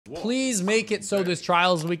Please make it so this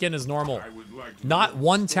Trials weekend is normal. Not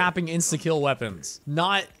one-tapping insta-kill weapons.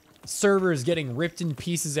 Not servers getting ripped in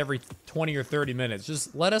pieces every 20 or 30 minutes.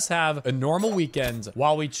 Just let us have a normal weekend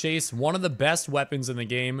while we chase one of the best weapons in the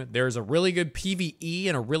game. There's a really good PvE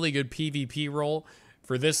and a really good PvP role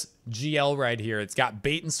for this GL right here. It's got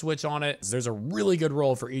bait and switch on it. There's a really good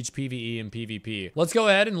role for each PvE and PvP. Let's go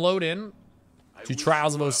ahead and load in to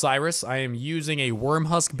Trials of Osiris. I am using a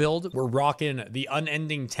Wormhusk build. We're rocking the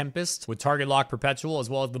Unending Tempest with Target Lock Perpetual as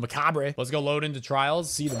well as the Macabre. Let's go load into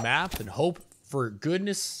Trials, see the map, and hope for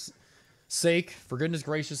goodness sake, for goodness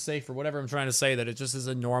gracious sake, for whatever I'm trying to say, that it just is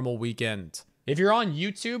a normal weekend. If you're on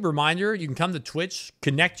YouTube, reminder, you can come to Twitch,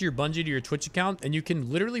 connect your Bungie to your Twitch account, and you can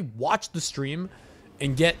literally watch the stream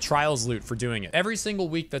and get Trials loot for doing it. Every single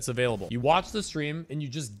week that's available. You watch the stream and you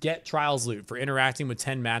just get Trials loot for interacting with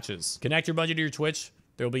 10 matches. Connect your Bungie to your Twitch.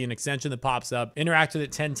 There will be an extension that pops up. Interact with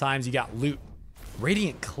it 10 times, you got loot.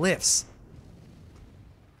 Radiant Cliffs.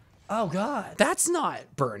 Oh God, that's not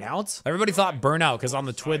Burnout. Everybody thought Burnout because on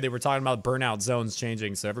the Twid they were talking about Burnout zones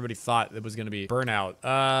changing, so everybody thought it was gonna be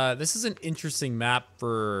Burnout. This is an interesting map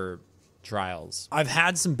for Trials. I've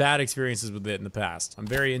had some bad experiences with it in the past. I'm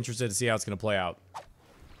very interested to see how it's gonna play out.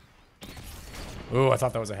 Ooh, I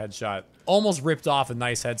thought that was a headshot. Almost ripped off a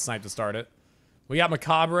nice head snipe to start it. We got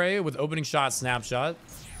Macabre with opening shot snapshot.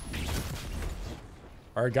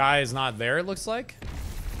 Our guy is not there, it looks like.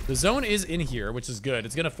 The zone is in here, which is good.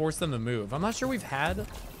 It's gonna force them to move. I'm not sure we've had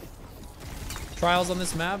Trials on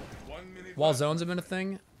this map while zones have been a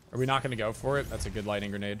thing. Are we not gonna go for it? That's a good lightning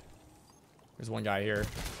grenade. There's one guy here.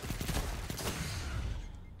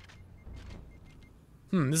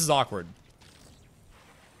 This is awkward.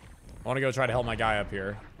 I want to go try to help my guy up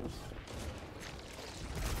here.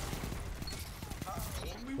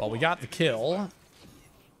 Well, we got the kill.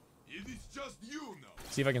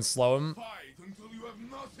 See if I can slow him.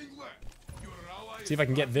 See if I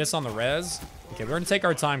can get this on the res. Okay, we're going to take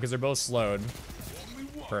our time because they're both slowed.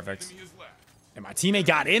 Perfect. And my teammate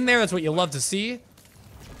got in there. That's what you love to see.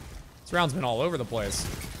 This round's been all over the place.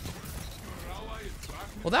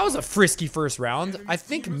 Well, that was a frisky first round. I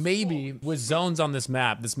think maybe with zones on this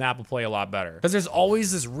map will play a lot better. Because there's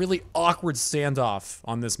always this really awkward standoff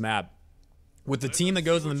on this map with the team that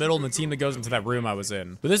goes in the middle and the team that goes into that room I was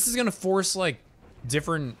in. But this is going to force, like,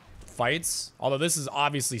 different fights. Although this is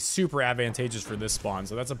obviously super advantageous for this spawn,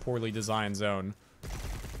 so that's a poorly designed zone.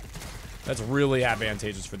 That's really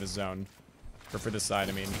advantageous for this zone. Or for this side,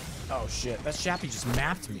 I mean. Oh, shit. That Shappy just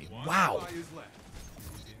mapped me. Wow.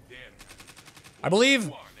 I believe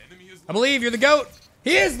you're the GOAT.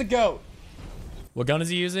 He is the GOAT. What gun is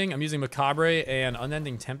he using? I'm using Macabre and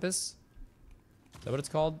Unending Tempest. Is that what it's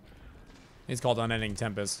called? It's called Unending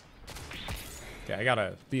Tempest. Okay, I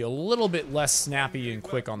gotta be a little bit less snappy and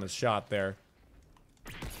quick on the shot there.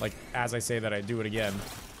 Like, as I say that, I do it again.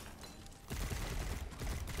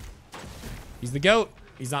 He's the GOAT.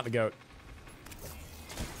 He's not the GOAT.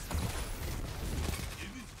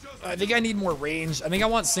 I think I need more range. I think I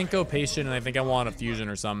want syncopation, and I think I want a fusion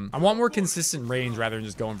or something. I want more consistent range rather than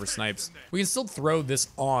just going for snipes. We can still throw this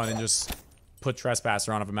on and just put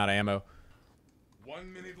Trespasser on if I'm out of ammo.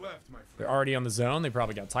 1 minute left, my friend. They're already on the zone. They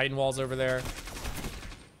probably got Titan walls over there.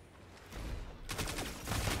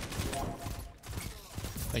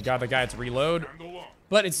 Thank God the guy had to reload.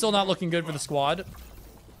 But it's still not looking good for the squad.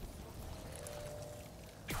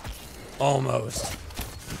 Almost.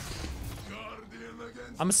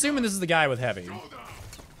 I'm assuming this is the guy with heavy.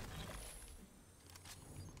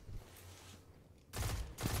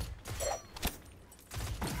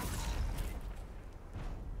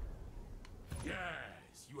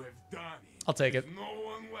 Yes, you have done it. I'll take it. No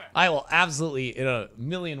one left. I will absolutely, in a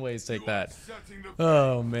million ways, take that.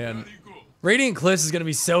 Oh, man. Radiant Cliffs is going to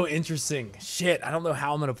be so interesting. Shit, I don't know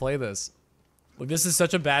how I'm going to play this. Look, this is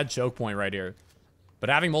such a bad choke point right here. But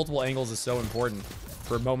having multiple angles is so important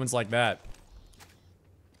for moments like that.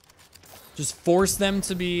 Just force them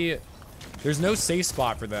to be... There's no safe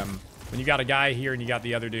spot for them when you got a guy here and you got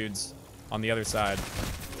the other dudes on the other side.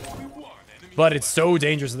 But it's so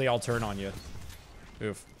dangerous that they all turn on you.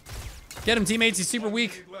 Oof. Get him, teammates. He's super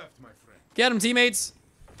weak. Get him, teammates.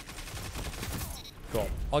 Cool.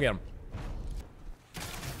 I'll get him.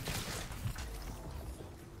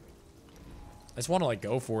 I just want to, like,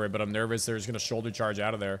 go for it, but I'm nervous they're just going to shoulder charge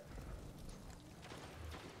out of there.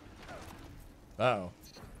 Uh-oh.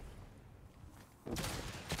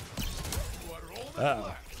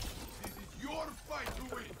 Uh-oh.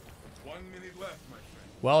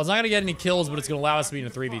 Well, it's not going to get any kills, but it's going to allow us to be in a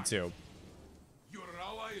 3v2.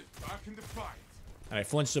 And I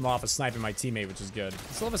flinched him off of sniping my teammate, which is good.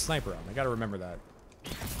 I still have a sniper on. I got to remember that.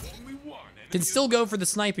 Can still go for the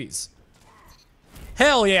snipies.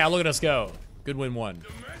 Hell yeah, look at us go. Good win one.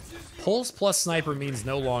 Pulse plus sniper means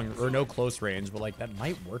no close range, but like that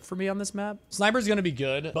might work for me on this map. Sniper's gonna be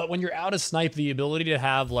good, but when you're out of snipe, the ability to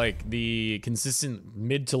have like the consistent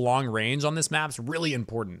mid to long range on this map's really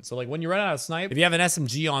important. So like when you run out of snipe, if you have an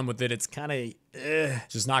SMG on with it, it's kind of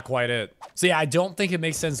just not quite it. So yeah, I don't think it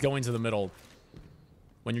makes sense going to the middle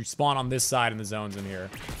when you spawn on this side and the zone's in here.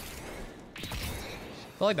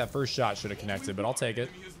 I feel like that first shot should have connected, but I'll take it.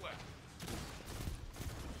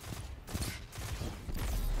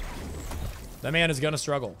 That man is gonna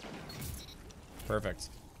struggle.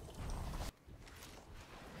 Perfect.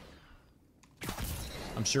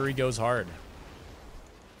 I'm sure he goes hard.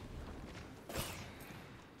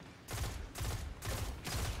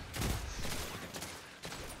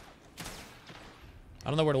 I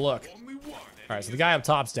don't know where to look. Alright, so the guy up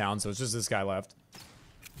top's down, so it's just this guy left.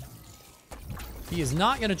 He is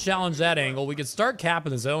not gonna challenge that angle. We could start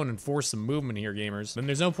capping the zone and force some movement here, gamers. Then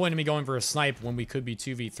there's no point in me going for a snipe when we could be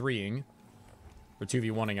 2v3ing. Or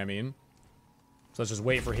 2v1ing, I mean. So let's just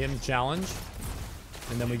wait for him to challenge.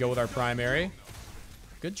 And then we go with our primary.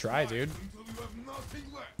 Good try, dude.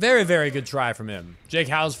 Very, very good try from him. Jake,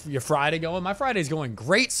 how's your Friday going? My Friday's going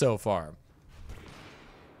great so far.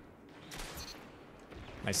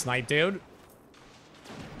 Nice snipe, dude.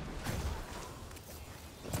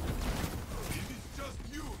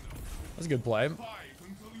 That's a good play.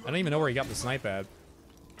 I don't even know where he got the snipe at.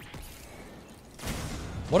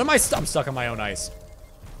 What am I I'm stuck on my own ice.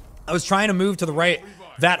 I was trying to move to the right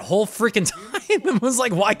that whole freaking time and was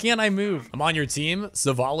like, why can't I move? I'm on your team.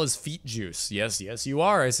 Zavala's feet juice. Yes, yes, you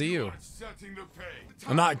are. I see you.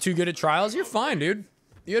 I'm not too good at trials. You're fine, dude.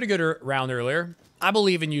 You had a good round earlier. I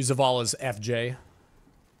believe in you, Zavala's FJ.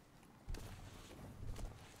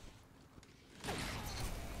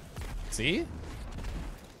 See?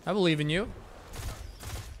 I believe in you.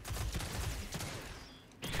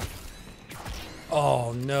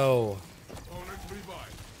 Oh, no.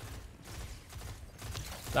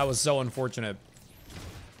 That was so unfortunate.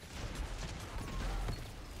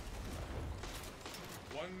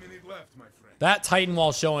 1 minute left, my friend. That Titan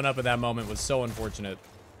wall showing up at that moment was so unfortunate.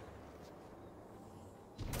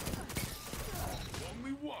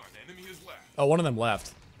 Only one enemy is left. Oh, one of them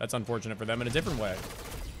left. That's unfortunate for them in a different way.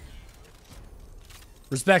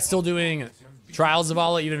 Respect still doing Trials of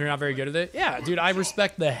Osiris, even if you're not very good at it. Yeah, dude, I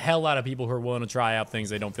respect the hell out of people who are willing to try out things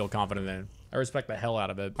they don't feel confident in. I respect the hell out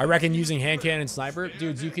of it. I reckon using hand cannon sniper,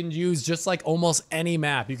 dudes, you can use just like almost any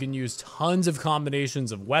map. You can use tons of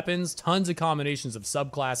combinations of weapons, tons of combinations of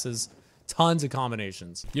subclasses, tons of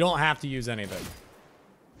combinations. You don't have to use anything.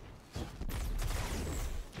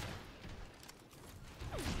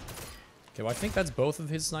 Okay, well, I think that's both of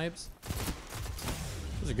his snipes.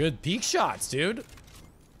 Those are good peek shots, dude.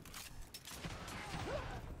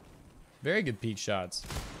 Very good peek shots.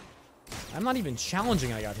 I'm not even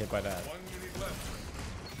challenging. I got hit by that. 1 minute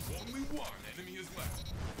left. Only one enemy is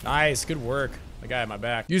left. Nice, good work. The guy at my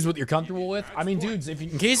back. Use what you're comfortable with. I mean, dudes, if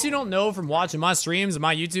you, in case you don't know from watching my streams and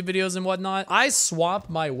my YouTube videos and whatnot, I swap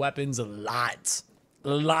my weapons a lot. A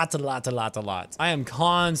lot. I am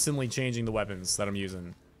constantly changing the weapons that I'm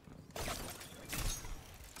using.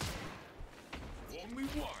 Only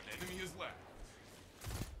one enemy is left.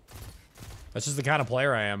 That's just the kind of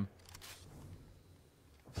player I am.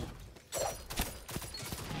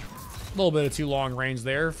 A little bit of too long range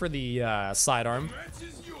there for the sidearm.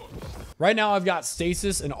 Right now I've got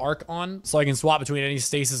stasis and arc on, so I can swap between any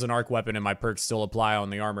stasis and arc weapon and my perks still apply on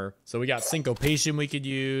the armor. So we got syncopation we could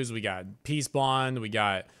use, we got peace bond, we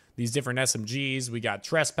got these different SMGs, we got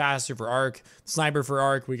trespasser for arc, sniper for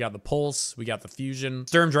arc, we got the pulse, we got the fusion.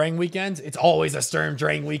 Sturm Drang weekend, it's always a Sturm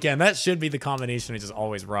Drang weekend. That should be the combination I just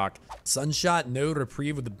always rock. Sunshot, no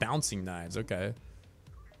reprieve with the bouncing knives, okay.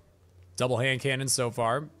 Double hand cannon so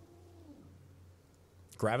far.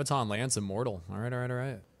 Graviton Lance Immortal. All right.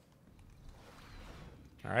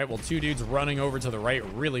 All right, well, two dudes running over to the right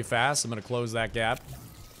really fast. I'm going to close that gap.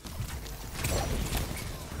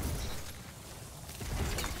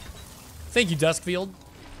 Thank you, Duskfield.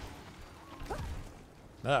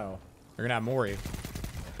 Uh-oh. They're going to have Mori.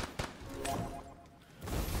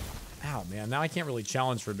 Ow, man. Now I can't really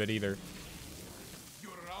challenge for a bit either.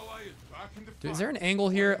 Dude, is there an angle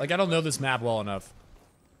here? Like, I don't know this map well enough.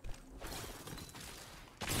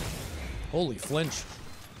 Holy flinch.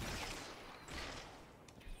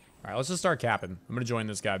 All right, let's just start capping. I'm going to join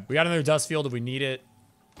this guy. We got another dust field if we need it.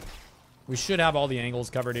 We should have all the angles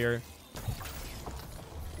covered here.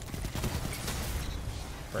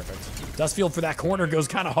 Perfect. Dust field for that corner goes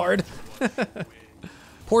kind of hard.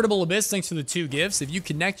 Portable Abyss, thanks for the 2 gifts. If you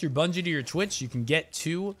connect your Bungie to your Twitch, you can get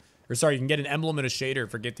 2, Or sorry, you can get an emblem and a shader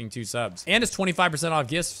for gifting 2 subs. And it's 25% off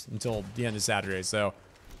gifts until the end of Saturday, so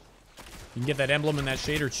you can get that emblem and that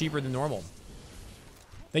shader cheaper than normal.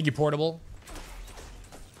 Thank you, Portable.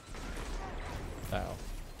 Uh-oh.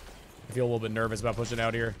 I feel a little bit nervous about pushing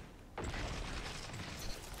out here. I'm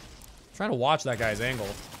trying to watch that guy's angle.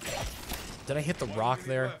 Did I hit the rock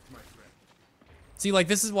there? See, like,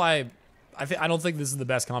 this is why I don't think this is the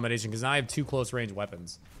best combination, because now I have 2 close range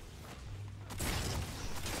weapons.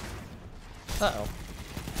 Uh-oh.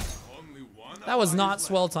 That was not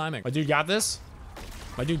swell timing. My dude got this?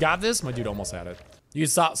 My dude got this? My dude almost had it. You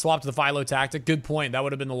can swap to the Philo tactic. Good point. That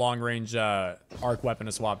would have been the long range arc weapon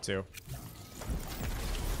to swap to.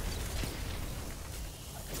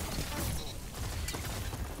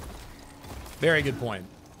 Very good point.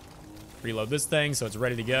 Reload this thing so it's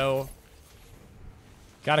ready to go.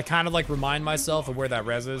 Gotta kind of like remind myself of where that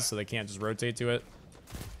res is so they can't just rotate to it.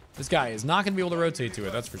 This guy is not gonna be able to rotate to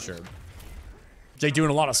it, that's for sure. Jake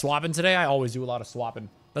doing a lot of swapping today? I always do a lot of swapping.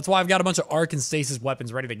 That's why I've got a bunch of arc and stasis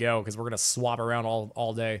weapons ready to go, because we're gonna swap around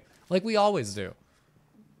all day. Like we always do.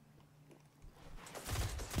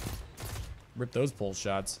 Rip those pulse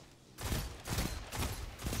shots.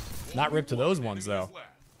 Not rip to those ones though.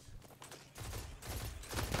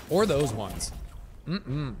 Or those ones.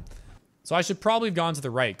 So I should probably have gone to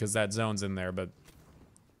the right because that zone's in there, but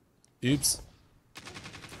oops.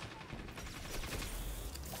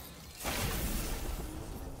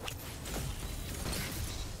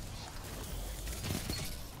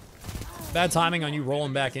 Bad timing on you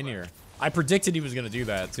rolling back in here. I predicted he was going to do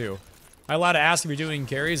that too. Am I allowed to ask if you're doing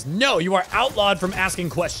carries? No, you are outlawed from asking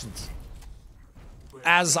questions.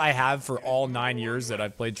 As I have for all 9 years that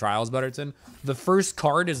I've played Trials, Butterton, the first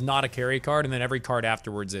card is not a carry card, and then every card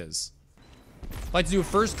afterwards is. I like to do a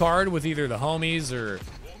first card with either the homies or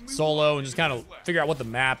solo and just kind of figure out what the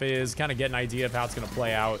map is, kind of get an idea of how it's going to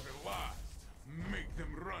play out.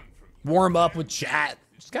 Warm up with chat.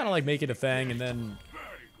 Just kind of like make it a thing, and then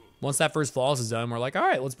once that first flawless is done, we're like, all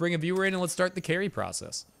right, let's bring a viewer in and let's start the carry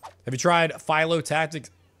process. Have you tried Philo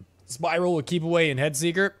Tactics Spiral with Keep Away and Head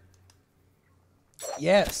Seeker?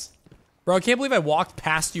 Yes. Bro, I can't believe I walked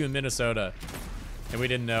past you in Minnesota and we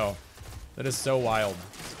didn't know. That is so wild.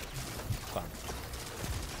 Fuck.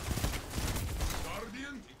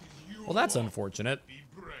 Well, that's unfortunate.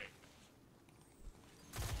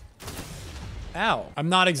 Ow. I'm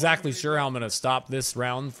not exactly sure how I'm going to stop this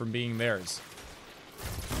round from being theirs.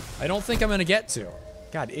 I don't think I'm going to get to.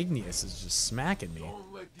 God, Igneous is just smacking me.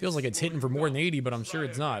 Feels like it's hitting for more than 80, but I'm sure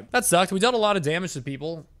it's not. That sucked. We dealt a lot of damage to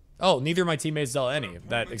people. Oh, neither of my teammates dealt any.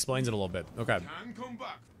 That explains it a little bit. Okay.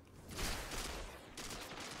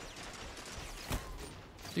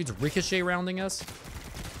 Dude's ricochet rounding us.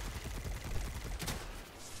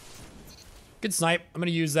 Good snipe. I'm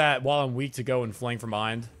gonna use that while I'm weak to go and flank from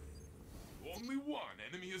behind.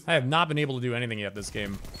 I have not been able to do anything yet this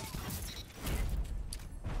game.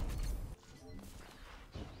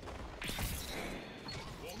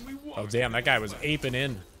 Oh damn, that guy was aping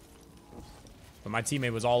in. But my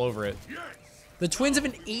teammate was all over it. The Twins have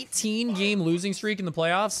an 18-game losing streak in the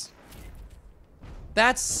playoffs?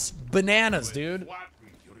 That's bananas, dude.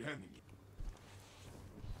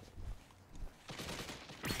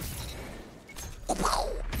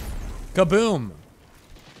 Kaboom.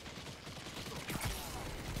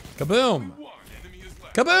 Kaboom.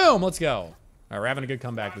 Kaboom, let's go. All right, we're having a good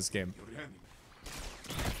comeback this game.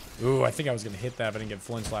 Ooh, I think I was gonna hit that, but I didn't get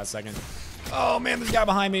flinched last second. Oh man, there's a guy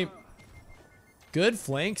behind me. Good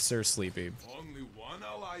flank, Sir Sleepy. Only one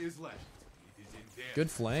ally is left. It is in there.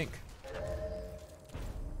 Good flank.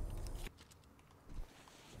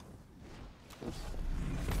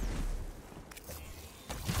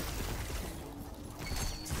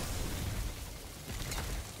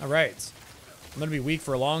 All right. I'm gonna be weak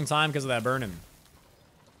for a long time because of that burning.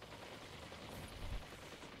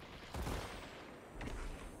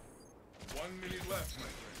 Left, my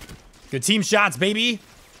friend. Good team shots, baby.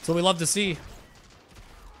 That's what we love to see.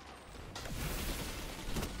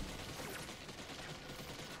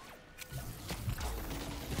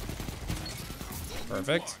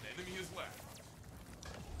 Perfect.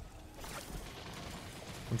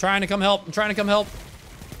 I'm trying to come help. I'm trying to come help.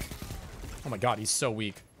 Oh my god, he's so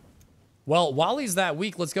weak. Well, while he's that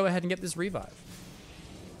weak, let's go ahead and get this revive.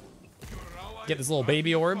 Get this little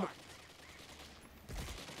baby orb.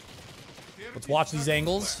 Let's watch these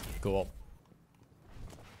angles. Cool.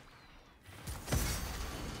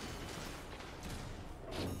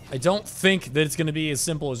 I don't think that it's going to be as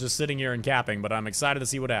simple as just sitting here and capping, but I'm excited to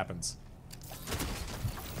see what happens.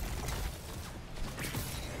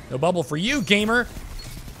 No bubble for you, gamer.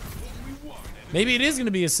 Maybe it is going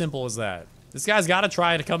to be as simple as that. This guy's got to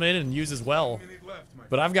try to come in and use his well.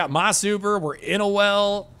 But I've got my super. We're in a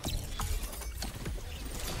well.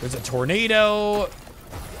 There's a tornado.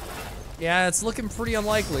 Yeah, it's looking pretty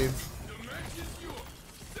unlikely.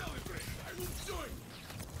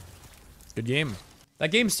 Good game.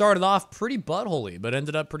 That game started off pretty buttholy, but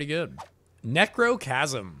ended up pretty good. Necro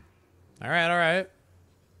Chasm. All right, all right.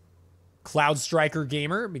 Cloud Striker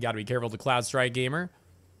Gamer. We got to be careful with the Cloud Strike Gamer.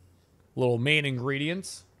 Little main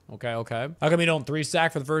ingredients. Okay, okay. How come you don't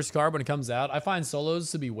 3-stack for the first card when it comes out? I find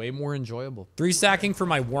solos to be way more enjoyable. 3-stacking for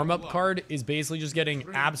my warm-up card is basically just getting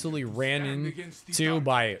absolutely ran into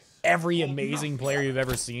by every amazing player you've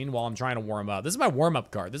ever seen while I'm trying to warm up. This is my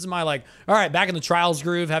warm-up card. This is my, like, all right, back in the Trials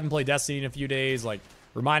groove, haven't played Destiny in a few days, like,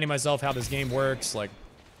 reminding myself how this game works. Like,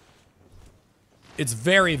 it's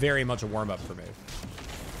very, very much a warm-up for me.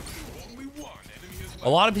 A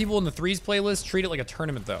lot of people in the threes playlist treat it like a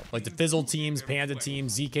tournament though. Like the Fizzle teams, Panda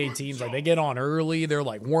teams, ZK teams, like they get on early, they're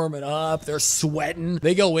like warming up, they're sweating.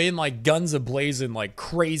 They go in like guns a-blazing, like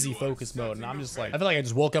crazy focus mode. And I'm just like, I feel like I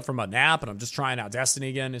just woke up from a nap and I'm just trying out Destiny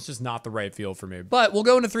again. It's just not the right feel for me. But we'll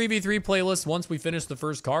go into 3v3 playlist once we finish the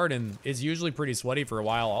first card, and it's usually pretty sweaty for a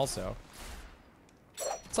while also.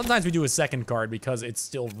 Sometimes we do a second card because it's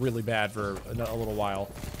still really bad for a little while.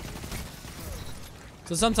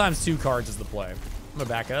 So sometimes 2 cards is the play. I'm gonna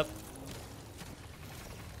back up.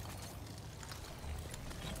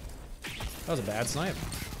 That was a bad snipe.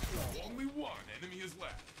 Only one enemy is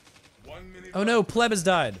left. 1 minute. Oh no, Pleb has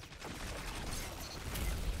died.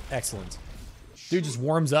 Excellent. Dude just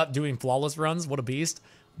warms up doing flawless runs. What a beast.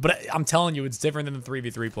 But I'm telling you, it's different than the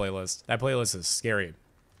 3v3 playlist. That playlist is scary. Do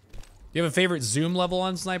you have a favorite zoom level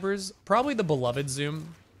on snipers? Probably the beloved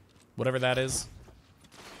zoom. Whatever that is.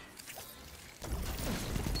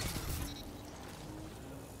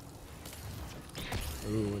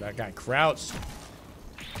 Ooh, that guy crouched.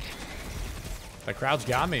 That crouch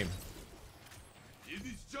got me. It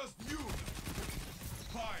is just you.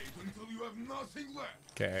 Fight until you have nothing left.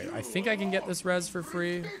 Okay, I think I can get this res for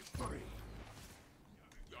free. I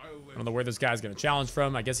don't know where this guy's gonna challenge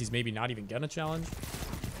from. I guess he's maybe not even gonna challenge.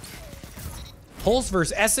 Pulse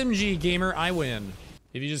versus SMG Gamer, I win.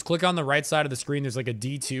 If you just click on the right side of the screen, there's like a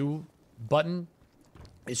D2 button.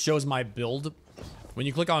 It shows my build. When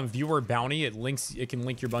you click on Viewer Bounty, it can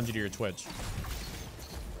link your Bungie to your Twitch.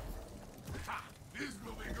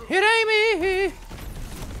 Hit Amy!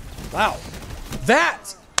 Wow.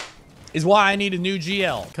 That is why I need a new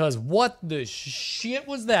GL. Because what the shit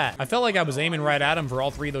was that? I felt like I was aiming right at him for all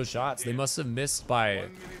 3 of those shots. They must have missed by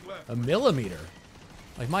a millimeter.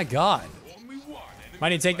 Like, my God. Might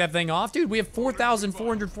need to take that thing off. Dude, we have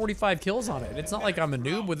 4,445 kills on it. It's not like I'm a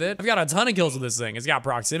noob with it. I've got a ton of kills with this thing. It's got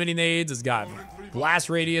proximity nades. It's got blast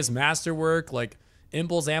radius, masterwork, like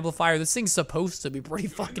impulse amplifier. This thing's supposed to be pretty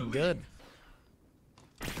fucking good.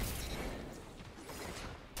 I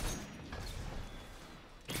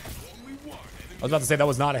was about to say that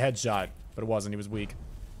was not a headshot, but it wasn't. He was weak.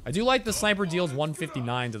 I do like the sniper deals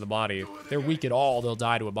 159 to the body. If they're weak at all, they'll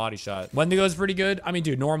die to a body shot. Wendigo's pretty good. I mean,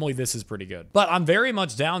 dude, normally this is pretty good. But I'm very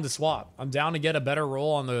much down to swap. I'm down to get a better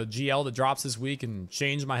roll on the GL that drops this week and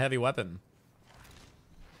change my heavy weapon.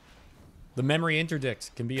 The memory interdict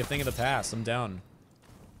can be a thing of the past. I'm down.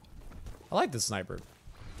 I like this sniper.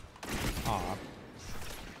 Aw.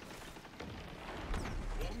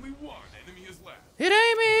 Only one enemy is left. Hit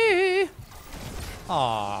Amy!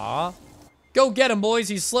 Aw. Go get him, boys.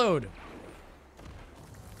 He's slowed.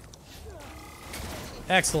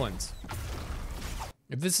 Excellent.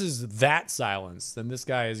 If this is that silence, then this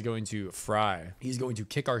guy is going to fry. He's going to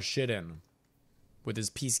kick our shit in with his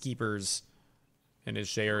peacekeepers and his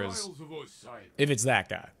shares. Trials of Osiris. If it's that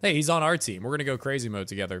guy. Hey, he's on our team. We're going to go crazy mode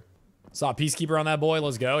together. Saw Peacekeeper on that boy.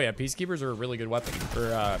 Let's go. Yeah, Peacekeepers are a really good weapon.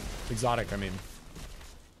 Or exotic, I mean.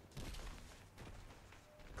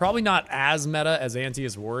 Probably not as meta as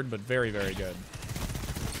Antius Ward, but very, very good.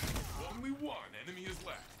 Only one enemy is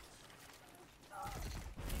left.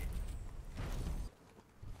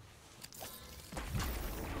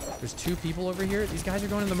 There's 2 people over here. These guys are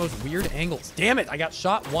going in the most weird angles. Damn it! I got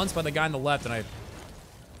shot once by the guy on the left, and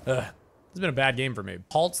This has been a bad game for me.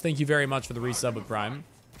 Haltz, thank you very much for the resub with Prime.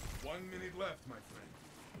 1 minute left, my friend.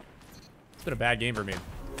 It's been a bad game for me,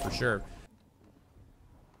 for sure.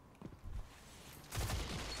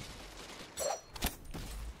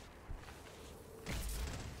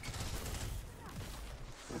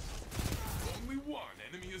 Only one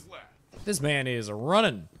enemy is left. This man is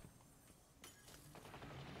running.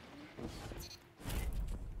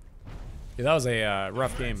 Yeah, that was a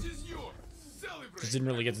rough game. Just didn't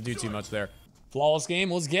really get to do too much there. Flawless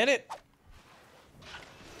game, let's get it.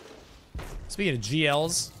 Speaking of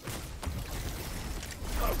GLs,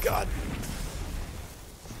 God.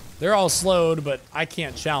 They're all slowed, but I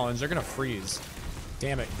can't challenge. They're gonna freeze.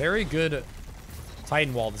 Damn it. Very good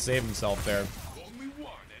Titan wall to save himself there. Only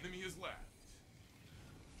one enemy is left.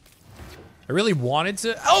 I really wanted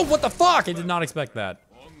to. Oh, what the fuck? I did not expect that.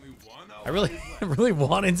 Only one I really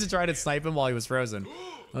wanted to try to snipe him while he was frozen.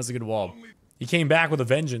 That was a good wall. He came back with a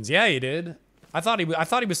vengeance. Yeah, he did. I thought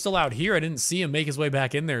he was still out here. I didn't see him make his way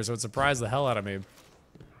back in there, so it surprised the hell out of me.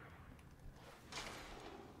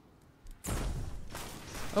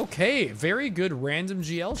 Okay, very good random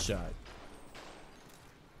GL shot.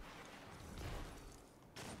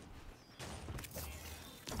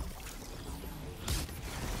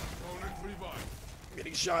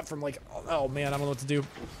 Getting shot from like, oh man, I don't know what to do.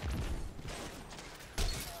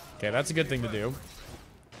 Okay, that's a good thing to do.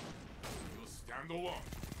 You'll stand alone.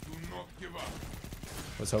 Do not give up.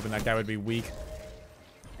 I was hoping that guy would be weak.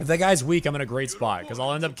 If that guy's weak, I'm in a great spot, because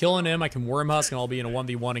I'll end up killing him, I can worm husk, and I'll be in a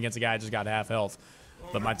 1v1 against a guy that just got half health.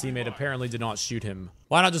 But my teammate apparently did not shoot him.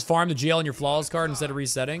 Why not just farm the GL on your flawless card instead of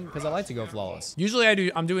resetting? Because I like to go flawless.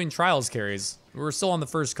 Usually I'm doing trials carries. We're still on the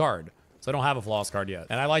first card, so I don't have a flawless card yet.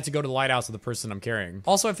 And I like to go to the lighthouse with the person I'm carrying.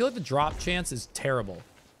 Also, I feel like the drop chance is terrible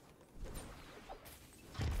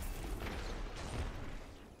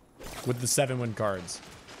with the 7-win cards.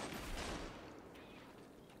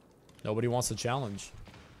 Nobody wants to challenge.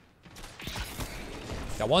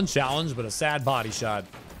 Got one challenge, but a sad body shot.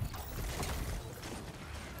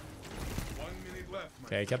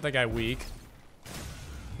 Okay, kept that guy weak.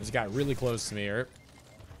 There's a guy really close to me here.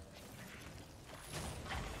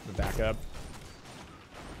 The back up.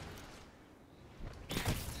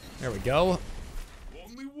 There we go.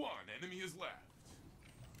 Only one enemy is left.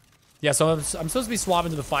 Yeah, so I'm supposed to be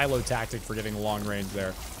swapping to the Philo tactic for getting the long range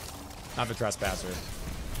there. Not the Trespasser.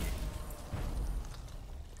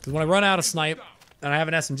 Because when I run out of snipe, and I have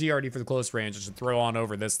an SMG already for the close range, I should throw on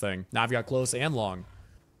over this thing. Now I've got close and long.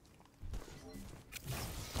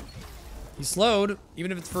 He slowed,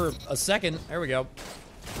 even if it's for a second. There we go.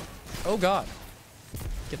 Oh god.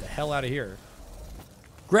 Get the hell out of here.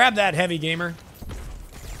 Grab that, heavy gamer.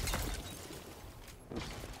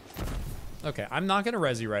 Okay, I'm not gonna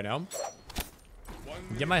res you right now.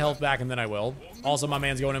 Get my health back and then I will. Also, my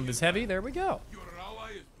man's going in with his heavy. There we go. Your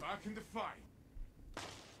ally is back in the fight.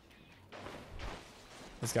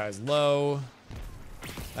 This guy's low.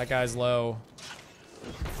 That guy's low.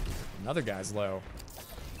 Another guy's low.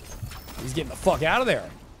 He's getting the fuck out of there.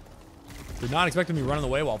 Did not expect him to be running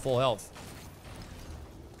away while full health.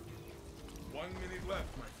 1 minute left,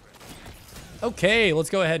 my friend. Okay,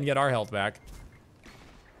 let's go ahead and get our health back.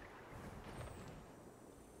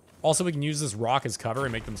 Also, we can use this rock as cover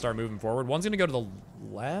and make them start moving forward. One's gonna go to the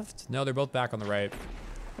left. No, they're both back on the right.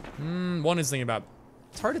 One is thinking about...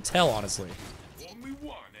 It's hard to tell, honestly. Only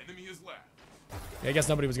one enemy is left. Yeah, I guess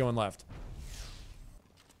nobody was going left.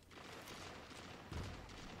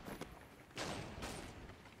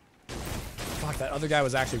 Fuck, that other guy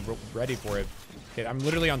was actually ready for it. Okay, I'm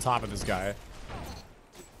literally on top of this guy.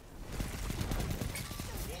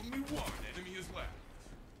 Only one enemy is left.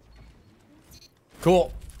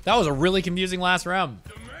 Cool. That was a really confusing last round.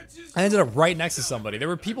 I ended up right next to somebody. There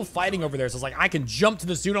were people fighting over there, so it's like, I can jump to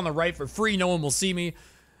this dude on the right for free. No one will see me.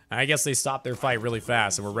 And I guess they stopped their fight really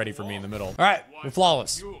fast and were ready for me in the middle. All right, we're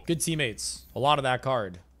flawless. Good teammates. A lot of that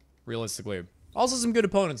card, realistically. Also some good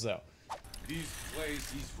opponents, though. This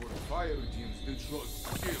place is for fire teams that show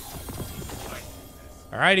skill.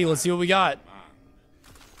 Alrighty, let's see what we got.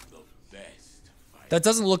 That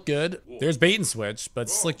doesn't look good. There's bait and switch, but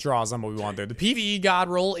slick draws on what we want there. The PvE god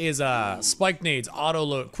roll is spike nades, auto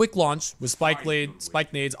load, quick launch with spike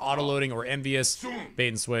nades, auto loading, or envious bait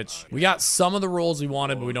and switch. We got some of the rolls we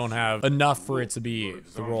wanted, but we don't have enough for it to be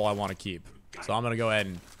the roll I want to keep. So I'm gonna go ahead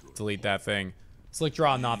and delete that thing. Slick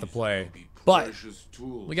draw, not the play. But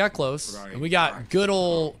we got close, and we got good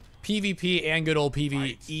old PvP and good old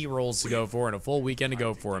PvE rolls to go for, and a full weekend to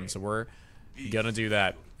go for them. So we're gonna do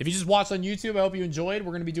that. If you just watched on YouTube, I hope you enjoyed.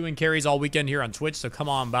 We're gonna be doing carries all weekend here on Twitch, so come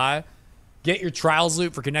on by. Get your trials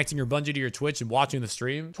loot for connecting your Bungie to your Twitch and watching the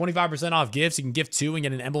stream. 25% off gifts. You can gift 2 and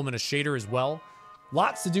get an emblem and a shader as well.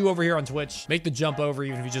 Lots to do over here on Twitch. Make the jump over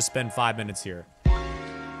even if you just spend 5 minutes here.